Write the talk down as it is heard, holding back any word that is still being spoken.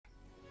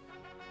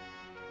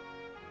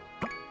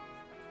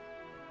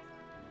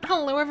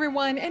Hello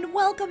everyone, and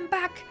welcome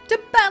back to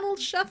Battle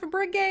Chef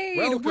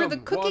Brigade, where the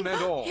cooking... one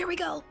and all. Here we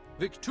go.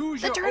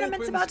 Victusia The tournament's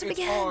opens about to its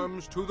begin.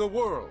 arms to the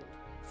world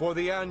for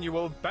the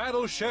annual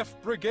Battle Chef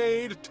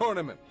Brigade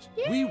tournament.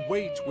 Yay! We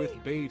wait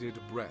with bated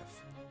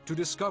breath to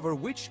discover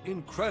which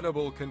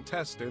incredible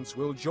contestants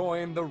will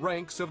join the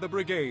ranks of the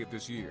brigade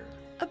this year.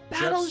 A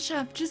battle Chefs,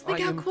 chef, just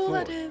think I how cool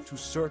that implore is. to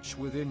search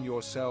within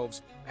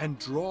yourselves and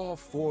draw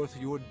forth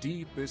your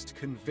deepest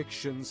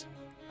convictions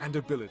and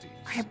abilities.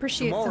 I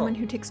appreciate Tomorrow, someone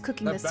who takes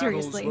cooking the this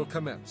battles seriously. will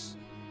commence.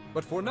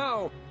 But for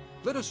now,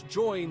 let us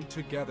join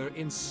together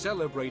in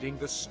celebrating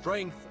the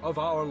strength of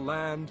our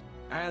land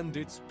and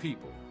its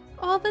people.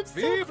 Oh, that's so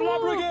Vive cool. la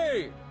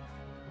Brigade!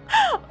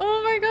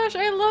 Oh my gosh,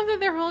 I love that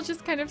they're all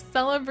just kind of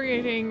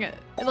celebrating.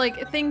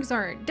 Like, things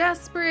aren't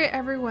desperate,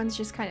 everyone's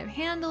just kind of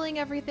handling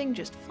everything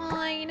just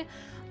fine.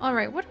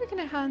 Alright, what are we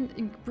gonna have?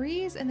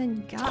 Breeze and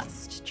then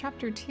Gust.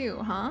 Chapter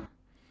 2, huh?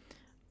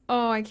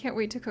 Oh, I can't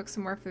wait to cook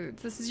some more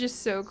foods. This is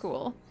just so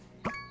cool.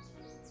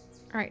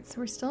 Alright, so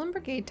we're still in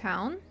Brigade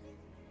Town.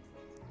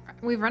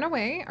 We've run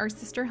away. Our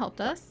sister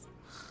helped us.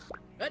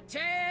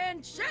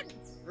 Attention!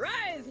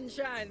 Rise and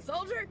shine,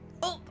 soldier!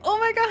 Oh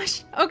my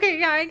gosh! Okay,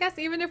 yeah, I guess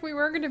even if we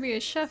were going to be a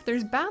chef,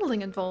 there's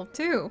battling involved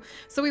too.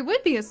 So we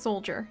would be a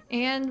soldier,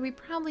 and we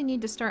probably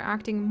need to start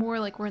acting more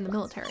like we're in the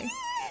military.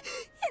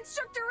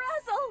 Instructor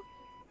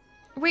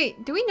Razzle!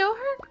 Wait, do we know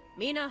her?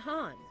 Mina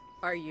Han,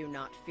 are you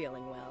not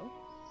feeling well?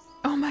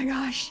 Oh my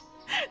gosh.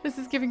 This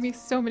is giving me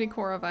so many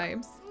Korra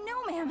vibes.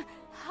 No, ma'am.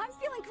 I'm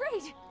feeling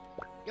great.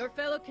 Your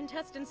fellow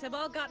contestants have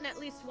all gotten at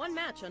least one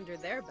match under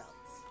their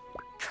belts.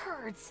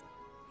 Curds.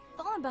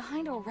 Fallen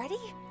behind already?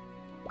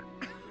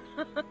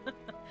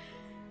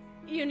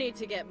 You need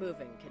to get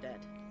moving, cadet.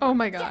 Oh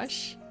my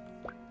gosh.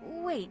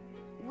 Wait,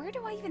 where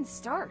do I even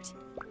start?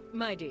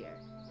 My dear,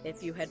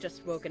 if you had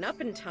just woken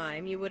up in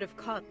time, you would have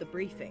caught the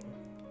briefing.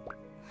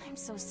 I'm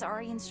so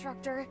sorry,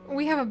 instructor.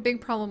 We have a big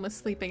problem with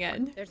sleeping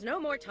in. There's no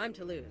more time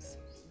to lose.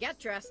 Get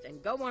dressed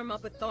and go warm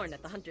up with Thorn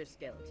at the Hunters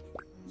Guild.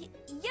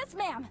 Yes,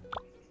 ma'am.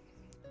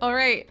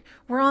 Alright,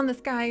 we're on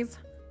this, guys.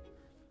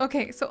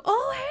 Okay, so,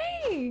 oh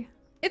hey!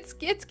 It's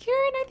Kieran,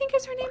 I think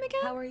is her name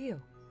again? How are you?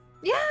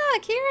 Yeah,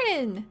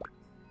 Kieran!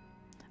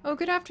 Oh,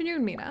 good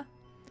afternoon, Mina.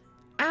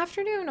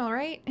 Afternoon,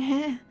 alright.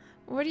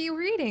 What are you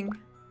reading?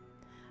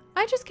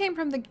 I just came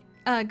from the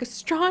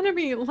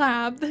gastronomy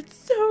lab, that's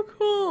so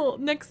cool,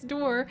 next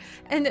door,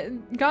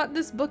 and got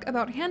this book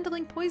about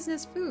handling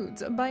poisonous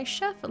foods by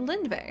Chef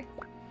Lindve.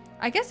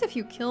 I guess if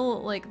you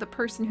kill, like, the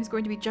person who's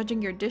going to be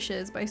judging your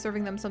dishes by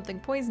serving them something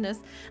poisonous,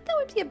 that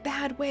would be a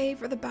bad way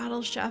for the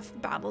Battle Chef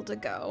battle to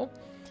go.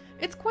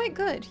 It's quite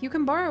good. You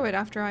can borrow it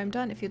after I'm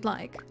done if you'd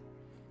like.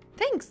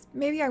 Thanks,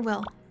 maybe I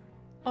will.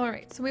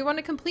 Alright, so we want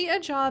to complete a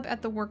job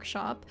at the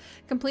workshop,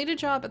 complete a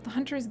job at the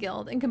Hunters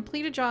Guild, and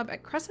complete a job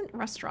at Crescent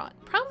Restaurant.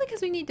 Probably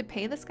because we need to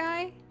pay this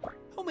guy.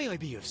 How may I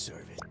be of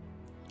service?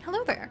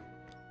 Hello there.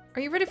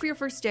 Are you ready for your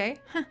first day?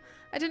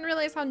 I didn't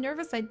realize how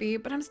nervous I'd be,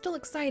 but I'm still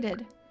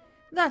excited.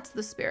 That's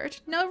the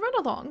spirit. Now run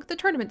along. The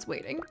tournament's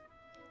waiting.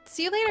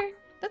 See you later.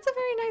 That's a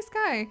very nice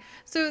guy.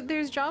 So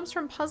there's jobs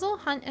from Puzzle,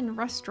 Hunt, and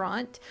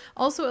Restaurant.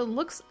 Also, it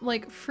looks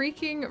like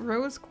freaking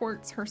Rose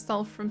Quartz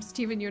herself from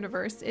Steven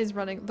Universe is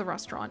running the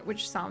restaurant,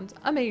 which sounds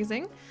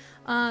amazing.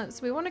 So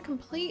we want to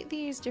complete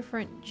these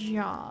different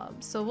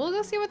jobs. So we'll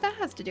go see what that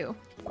has to do.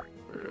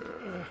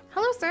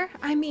 Hello, sir.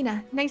 I'm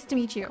Mina. Nice to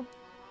meet you.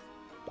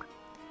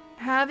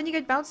 Have any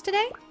good bouts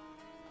today?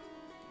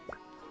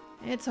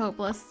 It's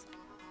hopeless.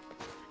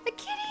 A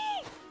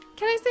kitty!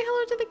 Can I say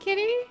hello to the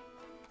kitty?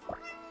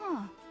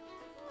 Huh.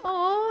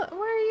 Aw,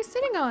 what are you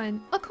sitting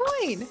on? A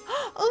coin!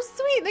 Oh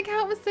sweet, the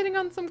cat was sitting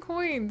on some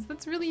coins.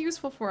 That's really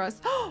useful for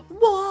us.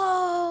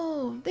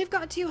 Whoa! They've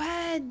got 2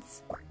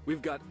 heads!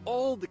 We've got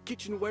all the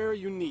kitchenware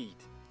you need.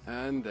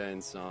 And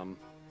then some.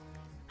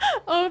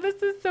 Oh,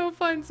 this is so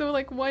fun. So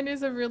like one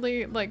is a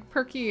really like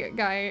perky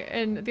guy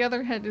and the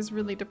other head is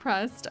really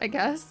depressed, I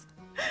guess.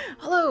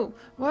 Hello!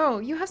 Whoa,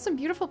 you have some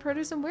beautiful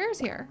produce and wares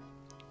here.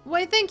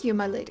 Why, thank you,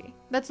 my lady.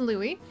 That's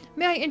Louis.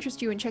 May I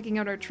interest you in checking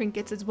out our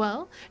trinkets as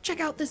well?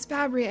 Check out this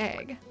Fabergé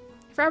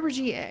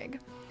egg.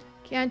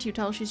 Can't you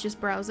tell she's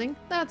just browsing?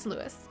 That's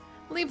Louis.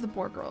 Leave the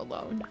poor girl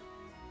alone.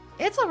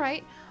 It's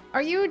alright.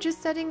 Are you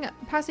just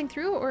passing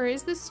through, or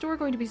is this store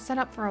going to be set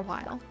up for a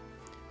while?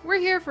 We're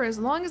here for as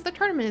long as the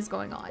tournament is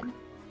going on.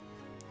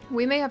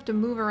 We may have to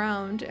move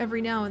around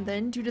every now and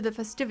then due to the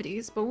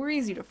festivities, but we're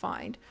easy to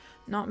find.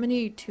 Not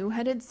many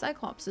 2-headed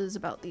cyclopses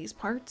about these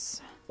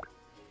parts.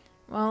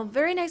 Well,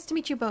 very nice to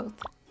meet you both.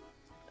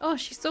 Oh,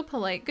 she's so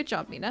polite. Good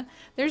job, Mina.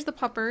 There's the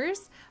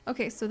puppers.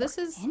 Okay, so this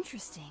is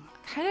Interesting.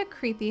 kind of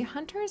creepy.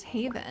 Hunter's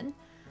Haven.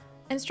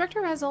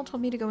 Instructor Razzle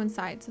told me to go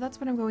inside, so that's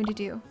what I'm going to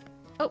do.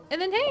 Oh, and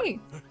then hey!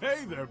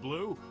 Hey there,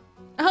 Blue.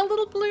 A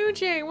little blue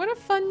jay. What a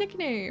fun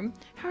nickname.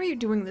 How are you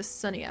doing this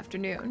sunny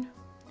afternoon?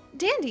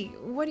 Dandy,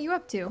 what are you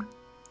up to?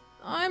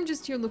 I'm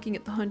just here looking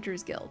at the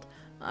Hunters Guild.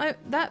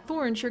 That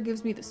thorn sure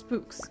gives me the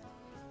spooks.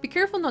 Be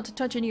careful not to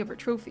touch any of her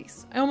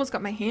trophies. I almost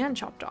got my hand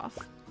chopped off.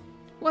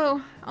 Whoa,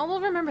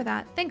 I'll remember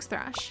that. Thanks,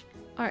 Thrash.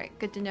 Alright,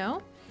 good to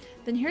know.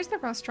 Then here's the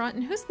restaurant.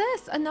 And who's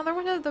this? Another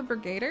one of the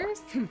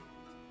Brigaders?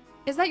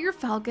 Is that your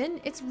falcon?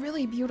 It's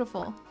really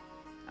beautiful.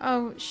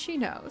 Oh, she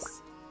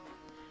knows.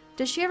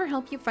 Does she ever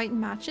help you fight in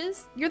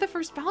matches? You're the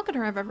first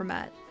falconer I've ever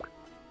met.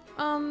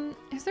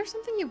 Is there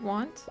something you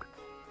want?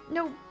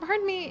 No,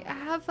 pardon me.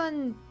 Have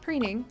fun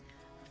preening.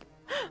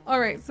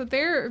 Alright, so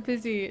they're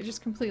busy,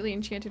 just completely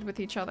enchanted with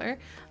each other.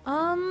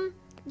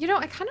 You know,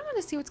 I kind of want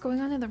to see what's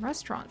going on in the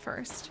restaurant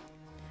first.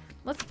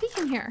 Let's peek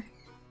in here.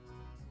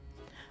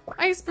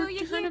 Iceberg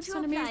turnips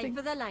sound amazing.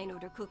 For the line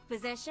order cook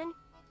position?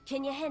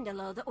 Can you handle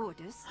all the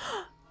orders?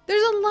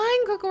 There's a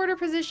line cook order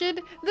position.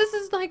 This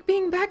is like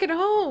being back at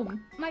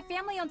home. My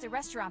family owns a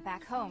restaurant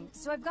back home,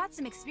 so I've got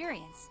some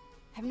experience.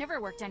 I've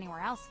never worked anywhere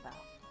else,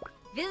 though.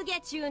 We'll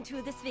get you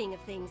into the swing of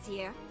things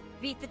here.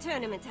 Beat the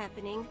tournament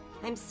happening.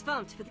 I'm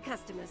swamped with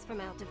customers from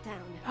out of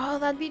town. Oh,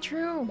 that'd be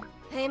true.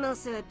 I'm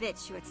also a bit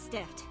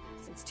short-staffed,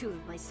 since 2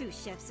 of my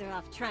sous chefs are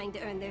off trying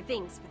to earn their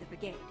wings for the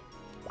brigade.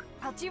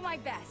 I'll do my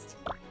best.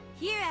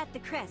 Here at the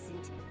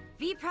Crescent,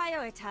 we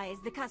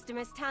prioritize the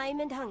customer's time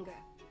and hunger.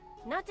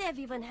 Not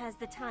everyone has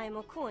the time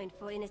or coin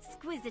for an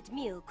exquisite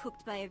meal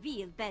cooked by a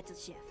real battle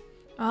chef.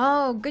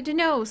 Oh, good to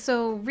know.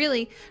 So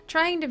really,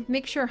 trying to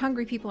make sure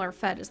hungry people are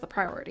fed is the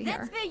priority here.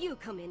 That's where you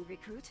come in,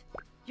 recruit.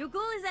 Your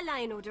goal as a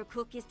line order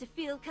cook is to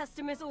fill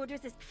customers'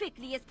 orders as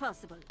quickly as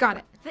possible. Got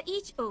it. For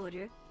each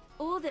order,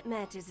 all that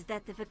matters is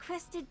that the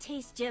requested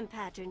taste gem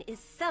pattern is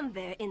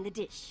somewhere in the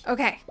dish.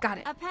 Okay, got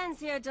it. Our pans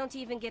here don't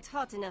even get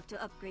hot enough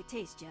to upgrade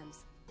taste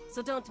gems,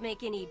 so don't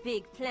make any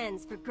big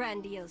plans for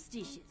grandiose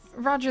dishes.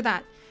 Roger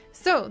that.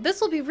 So,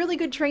 this will be really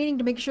good training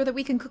to make sure that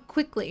we can cook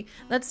quickly.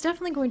 That's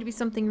definitely going to be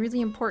something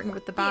really important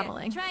with the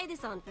battling. Here, try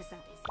this on for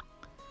size.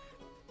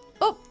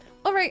 Oh,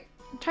 alright.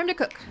 Time to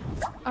cook.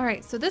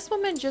 Alright, so this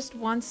woman just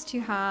wants to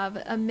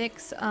have a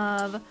mix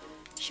of...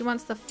 She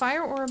wants the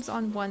fire orbs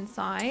on one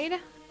side.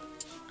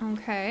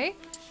 Okay.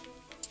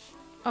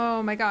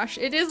 Oh my gosh,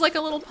 it is like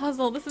a little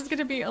puzzle. This is going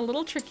to be a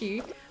little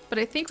tricky, but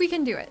I think we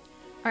can do it.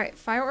 Alright,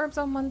 fire orbs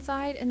on one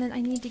side, and then I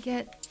need to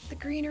get the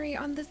greenery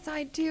on this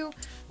side too.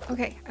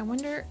 Okay, I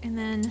wonder, and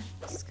then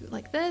scoot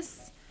like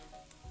this.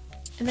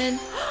 And then,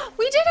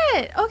 we did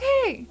it!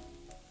 Okay!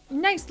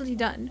 Nicely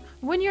done.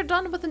 When you're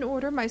done with an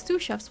order, my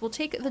sous chefs will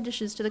take the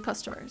dishes to the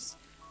customers.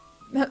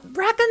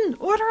 Bracken,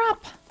 order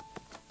up!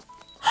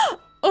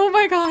 Oh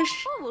my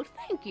gosh! Oh, well,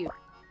 thank you.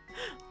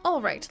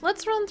 Alright,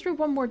 let's run through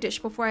one more dish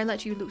before I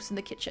let you loose in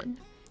the kitchen.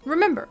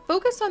 Remember,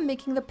 focus on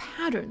making the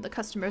pattern the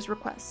customers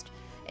request.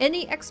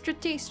 Any extra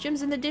taste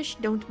gems in the dish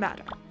don't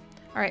matter.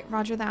 Alright,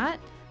 roger that.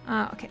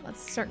 Okay,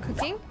 let's start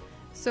cooking.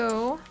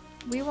 So,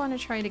 we want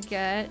to try to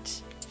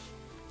get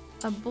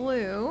a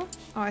blue.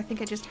 Oh, I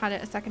think I just had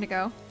it a second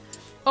ago.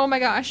 Oh my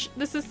gosh,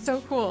 this is so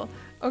cool.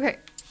 Okay.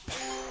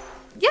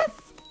 Yes!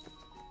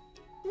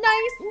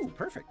 Nice! Ooh,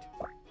 perfect.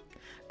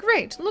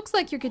 Great, looks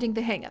like you're getting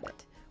the hang of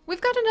it. We've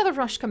got another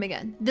rush coming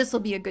in. This'll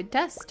be a good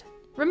test.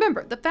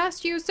 Remember, the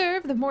faster you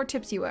serve, the more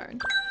tips you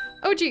earn.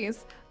 Oh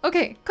geez.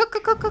 Okay, cook,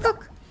 cook, cook, cook,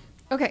 cook.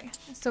 Okay,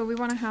 so we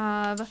want to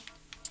have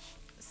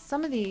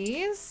some of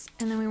these,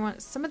 and then we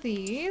want some of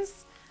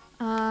these.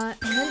 And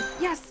then,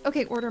 yes,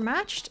 okay, order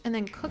matched, and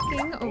then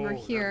cooking over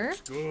here.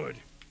 That looks good.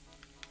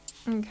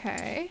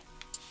 Okay.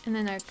 And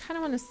then I kind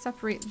of want to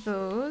separate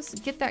those,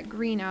 get that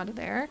green out of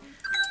there.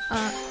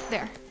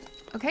 There.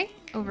 Okay,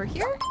 over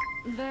here.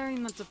 Very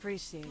much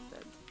appreciated.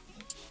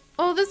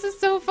 Oh, this is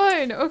so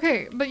fun.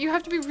 Okay, but you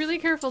have to be really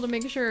careful to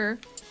make sure.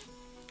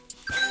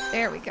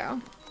 There we go.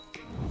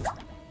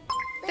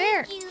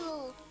 There. Thank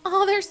you.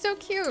 Oh, they're so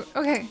cute.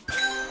 Okay.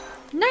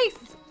 Nice.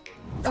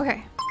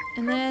 Okay.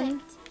 And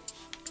then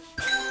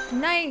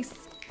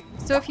nice.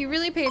 So if you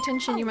really pay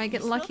attention, you might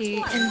get lucky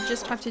and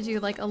just have to do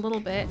like a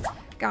little bit.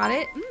 Got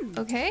it.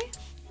 Okay.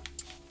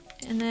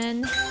 And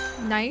then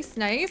nice,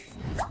 nice.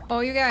 Oh,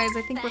 you guys,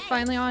 I think we're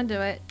finally onto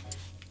it.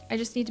 I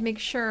just need to make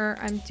sure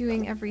I'm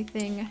doing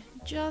everything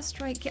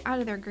just right. Get out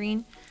of there,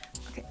 green.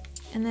 Okay.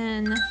 And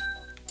then,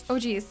 oh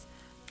geez.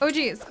 Oh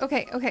geez.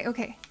 Okay, okay,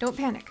 okay. Don't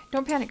panic.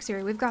 Don't panic,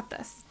 Siri. We've got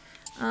this.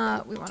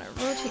 We want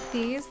to rotate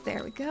these.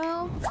 There we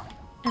go.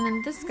 And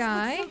then this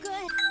guy, So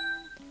good.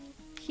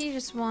 he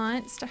just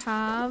wants to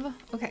have,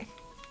 okay.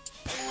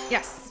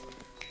 Yes.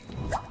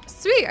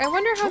 Sweet. I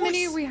wonder how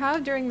many we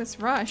have during this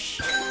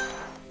rush.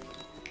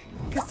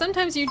 Because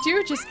sometimes you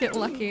do just get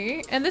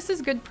lucky. And this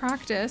is good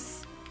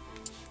practice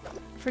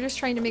for just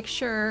trying to make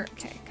sure.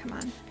 Okay, come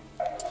on.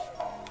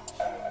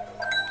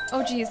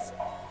 Oh, geez.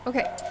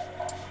 Okay.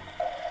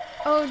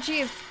 Oh,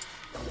 geez.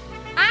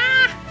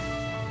 Ah!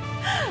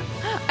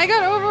 I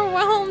got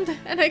overwhelmed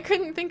and I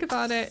couldn't think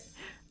about it.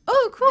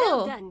 Oh, cool.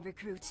 Well done,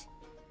 recruit.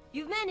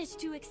 You've managed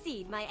to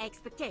exceed my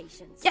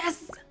expectations.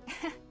 Yes!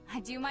 I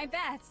do my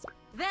best.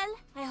 Well,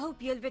 I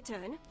hope you'll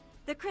return.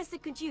 The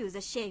Crescent could use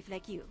a chef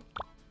like you.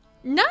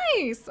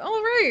 Nice!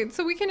 Alright,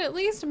 so we can at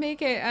least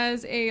make it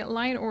as a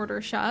line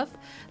order chef.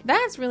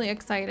 That's really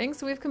exciting.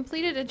 So we've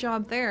completed a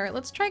job there.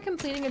 Let's try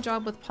completing a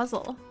job with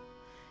puzzle.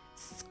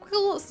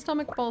 Squiggle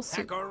stomach ball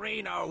soup.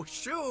 Pecorino,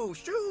 shoo,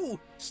 shoo!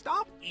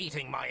 Stop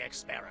eating my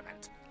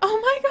experiment. Oh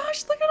my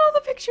gosh, look at all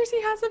the pictures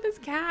he has of his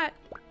cat.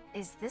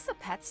 Is this a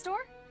pet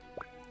store?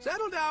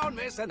 Settle down,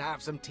 miss, and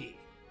have some tea.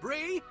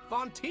 Bree,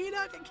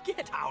 Fontina,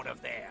 get out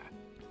of there.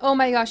 Oh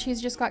my gosh,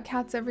 he's just got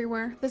cats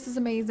everywhere. This is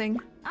amazing.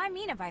 I'm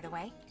Mina, by the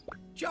way.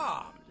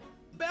 Charmed.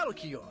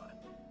 Belchior,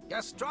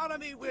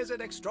 gastronomy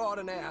wizard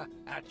extraordinaire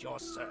at your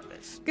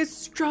service.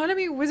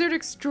 Gastronomy wizard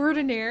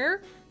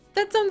extraordinaire?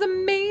 That sounds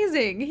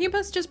amazing. He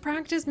must just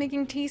practice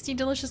making tasty,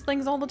 delicious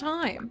things all the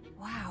time.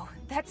 Wow,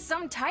 that's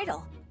some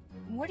title.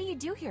 What do you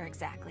do here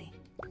exactly?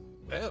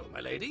 Well,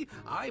 my lady,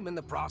 I'm in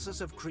the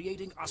process of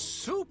creating a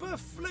super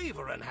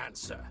flavor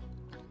enhancer.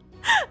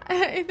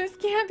 This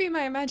can't be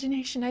my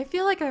imagination. I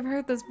feel like I've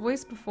heard this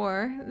voice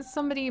before.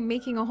 Somebody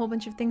making a whole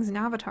bunch of things in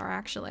Avatar,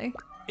 actually.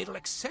 It'll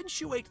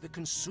accentuate the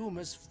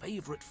consumer's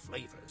favorite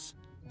flavors,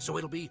 so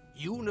it'll be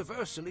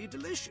universally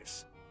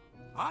delicious.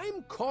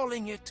 I'm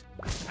calling it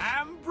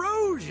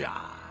Ambrosia.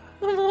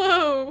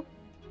 Whoa.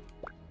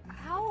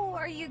 How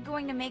are you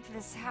going to make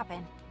this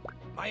happen?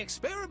 My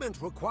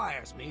experiment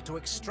requires me to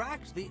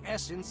extract the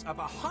essence of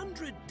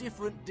 100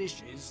 different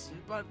dishes,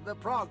 but the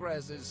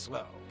progress is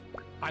slow.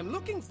 I'm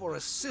looking for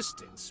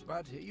assistance,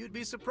 but you'd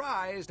be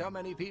surprised how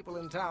many people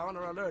in town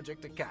are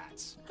allergic to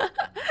cats.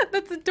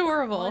 That's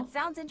adorable. Well, it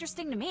sounds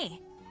interesting to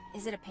me.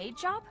 Is it a paid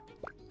job?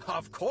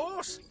 Of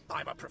course,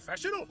 I'm a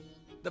professional.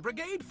 The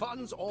Brigade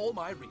funds all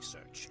my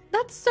research.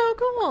 That's so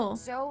cool.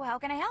 So how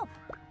can I help?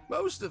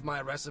 Most of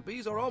my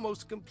recipes are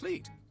almost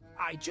complete.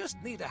 I just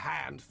need a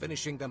hand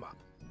finishing them up.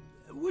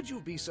 Would you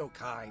be so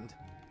kind?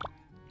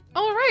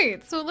 All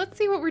right, so let's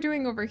see what we're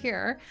doing over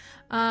here.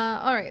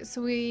 All right,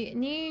 so we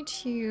need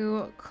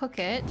to cook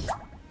it.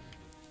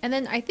 And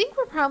then I think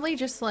we're probably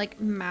just like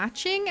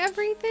matching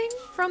everything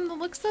from the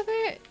looks of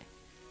it.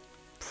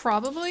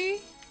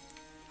 Probably.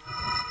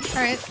 All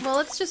right, well,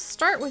 let's just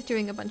start with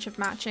doing a bunch of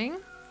matching.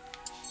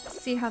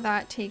 See how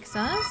that takes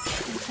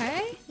us.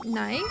 Okay,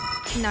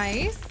 nice,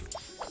 nice.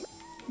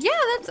 Yeah,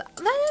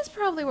 that is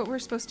probably what we're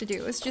supposed to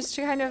do, is just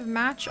to kind of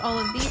match all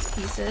of these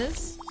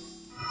pieces.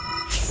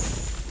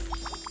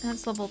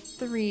 That's level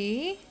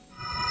 3.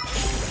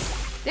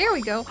 There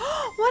we go.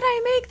 What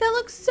I make? That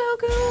looks so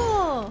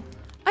cool.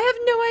 I have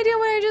no idea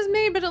what I just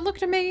made, but it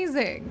looked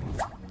amazing.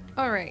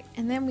 All right,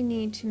 and then we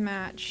need to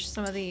match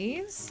some of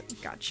these.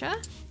 Gotcha.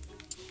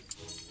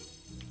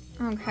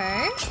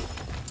 Okay.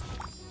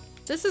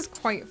 This is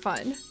quite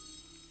fun,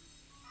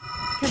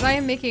 because I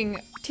am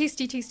making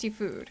tasty, tasty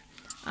food.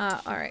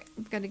 All right,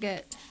 we've got to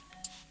get,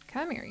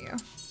 come here, you.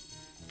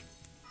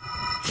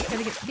 Got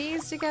to get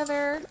these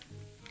together,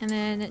 and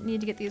then need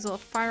to get these little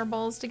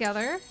fireballs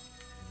together.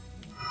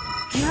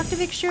 You have to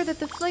make sure that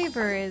the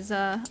flavor is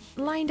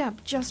lined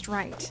up just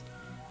right.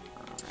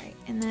 All right,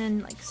 and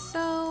then like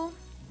so.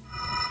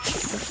 The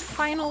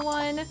final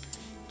one,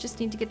 just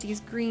need to get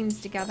these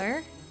greens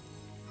together.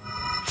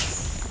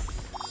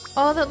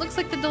 Oh, that looks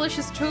like the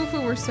delicious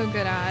tofu we're so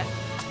good at.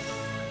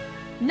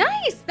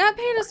 Nice! That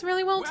paid us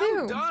really well, too.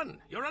 Well done!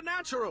 You're a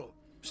natural.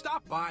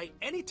 Stop by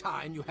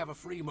anytime you have a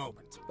free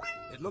moment.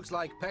 It looks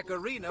like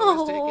Pecorino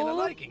has taken a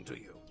liking to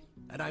you,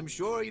 and I'm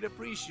sure he'd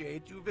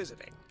appreciate you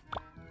visiting.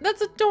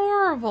 That's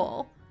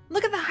adorable.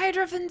 Look at the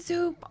hydrogen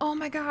soup. Oh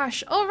my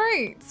gosh. All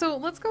right, so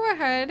let's go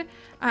ahead.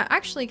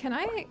 Actually, can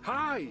I?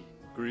 Hi.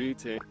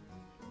 Greetings.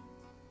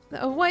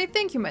 Oh, why,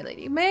 thank you, my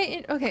lady.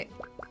 Okay.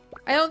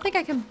 I don't think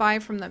I can buy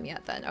from them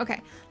yet then.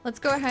 Okay, let's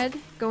go ahead,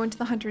 go into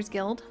the Hunter's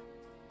Guild.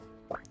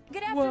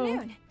 Good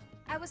afternoon.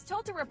 I was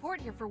told to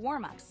report here for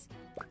warm-ups.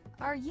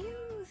 Are you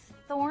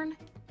Thorn?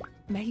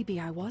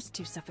 Maybe I was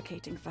too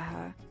suffocating for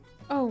her.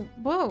 Oh,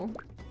 whoa.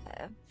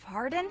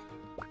 Pardon?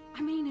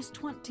 I mean, is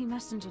 20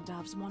 messenger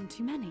doves one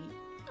too many?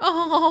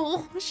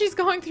 Oh, she's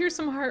going through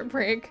some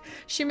heartbreak.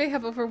 She may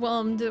have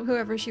overwhelmed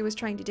whoever she was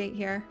trying to date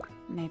here.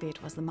 Maybe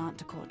it was the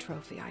Manticore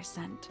trophy I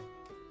sent.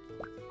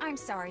 I'm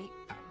sorry,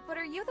 but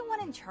are you the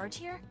one in charge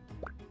here?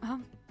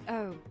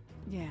 Oh,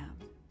 yeah.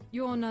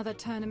 You're another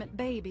tournament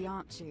baby,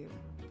 aren't you?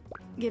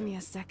 Give me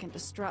a second to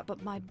strap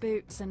up my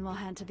boots and we'll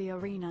head to the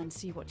arena and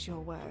see what you're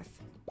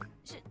worth.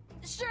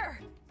 Sure.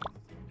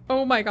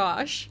 Oh my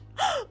gosh.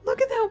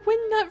 Look at that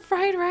wind nut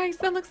fried rice.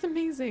 That looks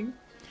amazing.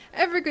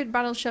 Every good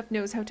battle chef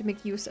knows how to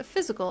make use of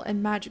physical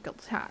and magical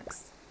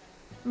attacks.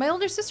 My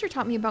older sister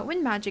taught me about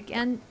wind magic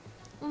and...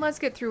 Let's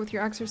get through with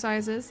your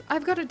exercises.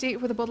 I've got a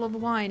date with a bottle of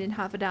wine in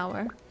half an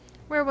hour.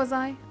 Where was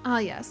I? Ah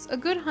yes, a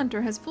good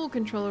hunter has full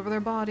control over their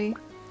body.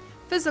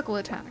 Physical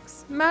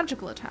attacks,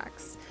 magical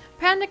attacks.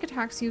 Panic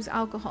attacks use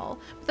alcohol,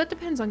 but that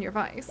depends on your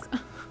vice.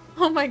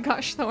 Oh my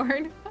gosh,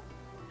 Thorn.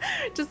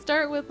 To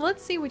start with,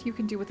 let's see what you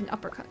can do with an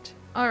uppercut.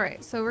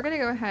 Alright, so we're gonna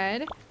go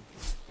ahead.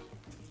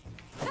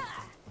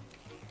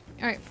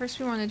 Alright, first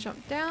we want to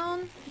jump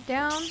down,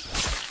 down.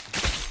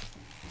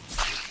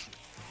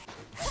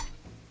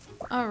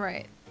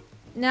 Alright,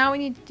 now we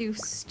need to do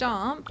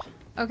stomp.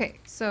 Okay,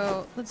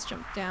 so let's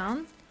jump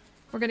down.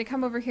 We're gonna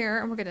come over here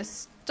and we're gonna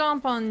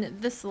stomp on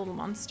this little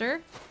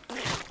monster.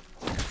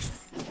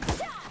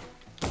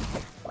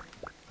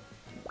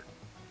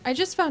 I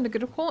just found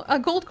a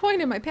gold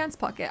coin in my pants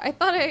pocket. I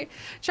thought I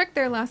checked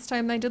there last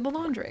time I did the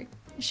laundry.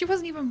 She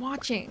wasn't even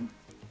watching.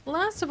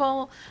 last of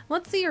all,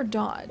 let's see your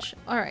dodge.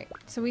 All right,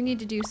 so we need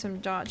to do some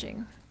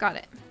dodging. Got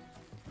it.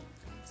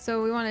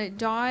 So we want to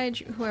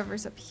dodge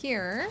whoever's up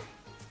here.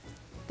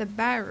 The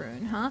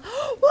Baroon, huh?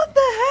 What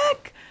the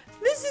heck?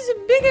 This is a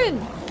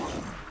biggin!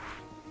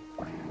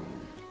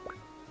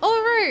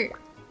 Alright.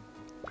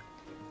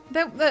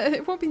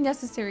 It won't be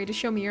necessary to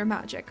show me your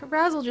magic.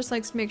 Razzle just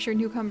likes to make sure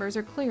newcomers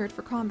are cleared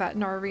for combat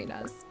in our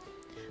arenas.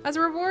 As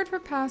a reward for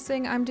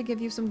passing, I'm to give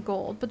you some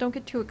gold, but don't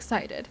get too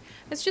excited.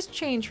 It's just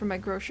change from my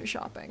grocery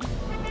shopping.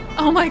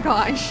 Oh my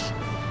gosh.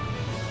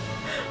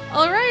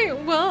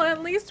 Alright, well,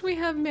 at least we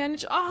have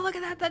managed— oh, look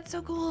at that, that's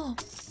so cool.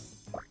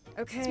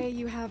 Okay,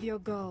 you have your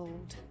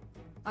gold.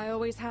 I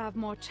always have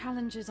more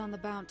challenges on the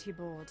bounty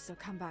board, so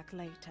come back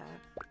later.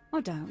 Or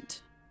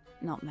don't.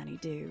 Not many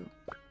do.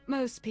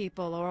 Most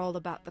people are all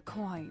about the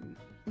coin,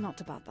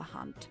 not about the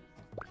hunt.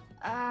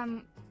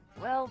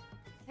 Well,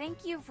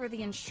 thank you for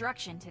the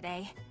instruction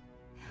today.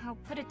 I'll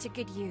put it to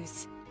good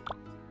use.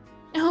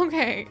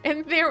 Okay,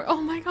 and there—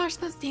 oh my gosh,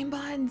 those steam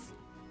buns.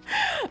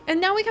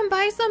 And now we can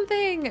buy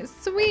something!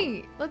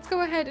 Sweet! Let's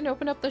go ahead and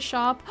open up the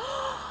shop.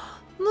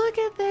 Look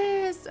at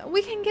this!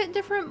 We can get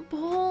different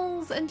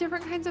bowls and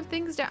different kinds of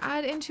things to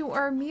add into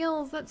our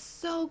meals. That's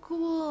so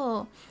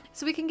cool!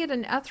 So we can get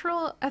an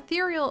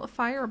ethereal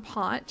fire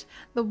pot.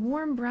 The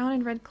warm brown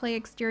and red clay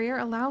exterior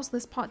allows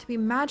this pot to be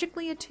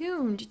magically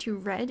attuned to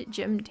red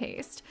gem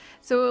taste.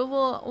 So it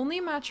will only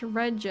match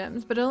red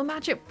gems, but it'll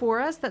match it for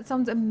us. That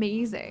sounds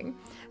amazing.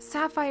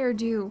 Sapphire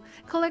dew,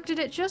 collected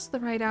at just the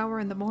right hour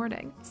in the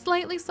morning.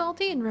 Slightly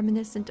salty and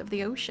reminiscent of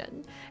the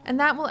ocean. And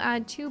that will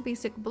add 2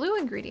 basic blue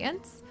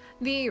ingredients.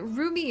 The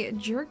ruby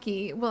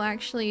jerky will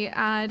actually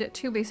add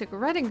 2 basic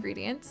red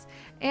ingredients,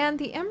 and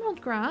the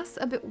emerald grass,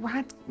 a bit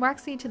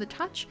waxy to the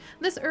touch.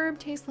 This herb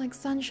tastes like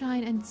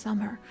sunshine and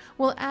summer.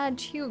 Will add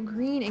 2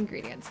 green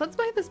ingredients. Let's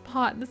buy this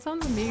pot. This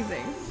sounds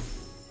amazing.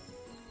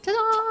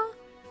 Ta-da!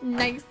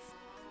 Nice.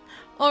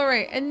 All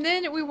right, and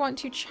then we want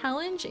to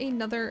challenge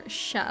another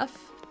chef.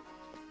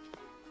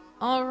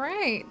 All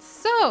right,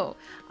 so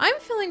I'm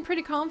feeling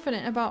pretty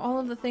confident about all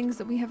of the things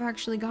that we have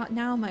actually got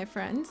now, my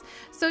friends.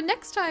 So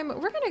next time,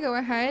 we're gonna go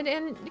ahead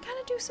and kind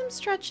of do some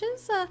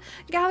stretches,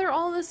 gather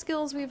all the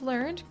skills we've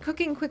learned,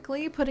 cooking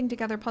quickly, putting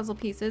together puzzle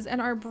pieces,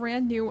 and our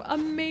brand new,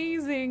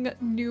 amazing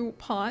new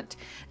pot.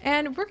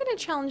 And we're gonna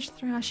challenge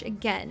Thrash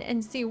again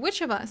and see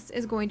which of us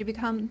is going to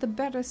become the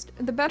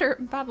better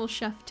battle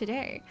chef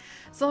today.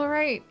 So all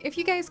right, if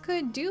you guys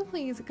could, do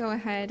please go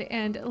ahead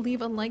and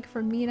leave a like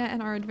for Mina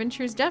and our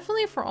adventures,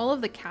 definitely for all of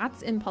the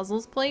cats in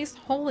Puzzles Place.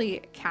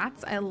 Holy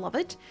cats, I love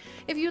it.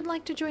 If you'd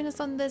like to join us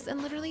on this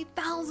and literally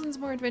thousands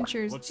more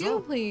adventures,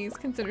 please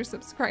consider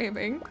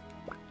subscribing.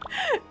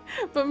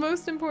 But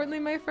most importantly,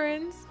 my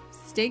friends,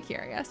 stay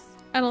curious,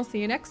 and I'll see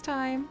you next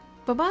time.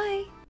 Bye-bye.